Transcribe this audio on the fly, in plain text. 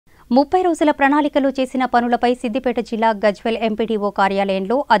30 రోజుల ప్రణాళికలో చేసిన పనులపై సిద్దిపేట జిల్లా గజ్వేల్ ఎంపీడీఓ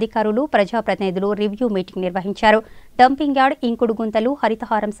కార్యాలయంలో అధికారులు ప్రజాప్రతినిధులు రివ్యూ మీటింగ్ నిర్వహించారు. డంపింగ్ యార్డ్, ఇంకుడు గుంతలు,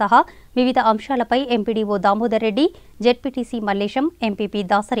 హరితహారం సహా వివిధ అంశాలపై MPDO Damodar Reddy, ZPTC Mallesham, MPP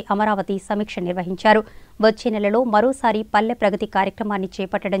Dasari Amaravati సమీక్ష నిర్వహించారు. వచ్చే నెలలో మరోసారి పల్లె ప్రగతి కార్యక్రమాన్ని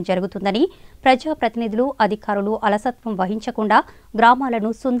చేపట్టడం జరుగుతుందని, ప్రజాప్రతినిధులు, అధికారులు అలసత్వం వహించకుండా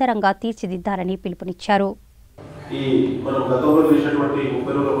గ్రామాలను సుందరంగా తీర్చిదిద్దాలని పిలుపునిచ్చారు. ఈ మనం గతంలో చేసినటువంటి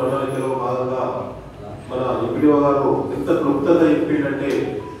 30 రోజుల ప్రణాళికలో భాగంగా మన ఎంపీడీఓ గారు ఎంత క్లుప్తంగా చెప్పిందంటే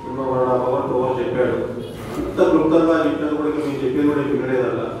మన పవర్ చెప్పాడు. ఇంత క్లుప్తంగా చెప్పినా కూడా మీరు చెప్పేది కూడా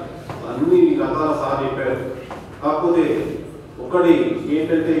వినలేదన్న అన్ని రకాల సార్ చెప్పారు. కాకపోతే ఒకటి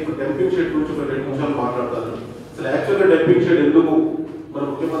ఏంటంటే ఇప్పుడు డంపింగ్ షెడ్ గురించి ఒక 2 నిమిషాలు మాట్లాడతాను. అసలు యాక్చువల్గా డంపింగ్ షెడ్ ఎందుకు మన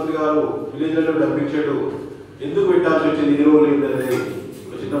ముఖ్యమంత్రి గారు విలేజ్లలో డంపింగ్ షెడ్ ఎందుకు పెట్టాల్సి వచ్చింది ఈ రోజు అనేది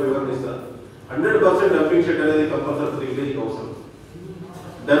ఒక చిన్న వివరణ ఇస్తాను. 100% డంపింగ్ షెడ్ అనేది కంపల్సరీ విలేజ్కి అవసరం.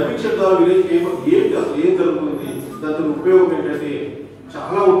 డంపింగ్ షెడ్ ద్వారా విలేజ్ ఏం జరుగుతుంది, దాని ఉపయోగం ఏంటంటే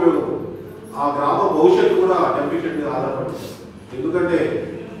చాలా ఉపయోగం. ఆ గ్రామ భవిష్యత్తు కూడా డంపింగ్ షెడ్ మీద ఆధారపడుతుంది. ఎందుకంటే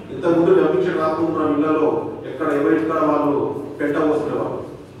ఇంతకుముందు డంపింగ్ షెడ్ రాకుండా మన ఇళ్లలో ఎవరిక్కడ వాళ్ళు పెంట పోసుకునేవాళ్ళు.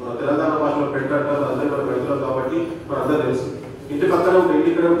 మన తెలంగాణ భాషలో పెంట అంటారు, అందరూ మనకు పెడతారు కాబట్టి మన అందరూ తెలుసు. ఇంటి పక్కనే ఉంటుంది,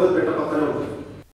 ఇంటి ఇక్కడ ఉంటుంది, పెట్ట పక్కనే ఉంటుంది.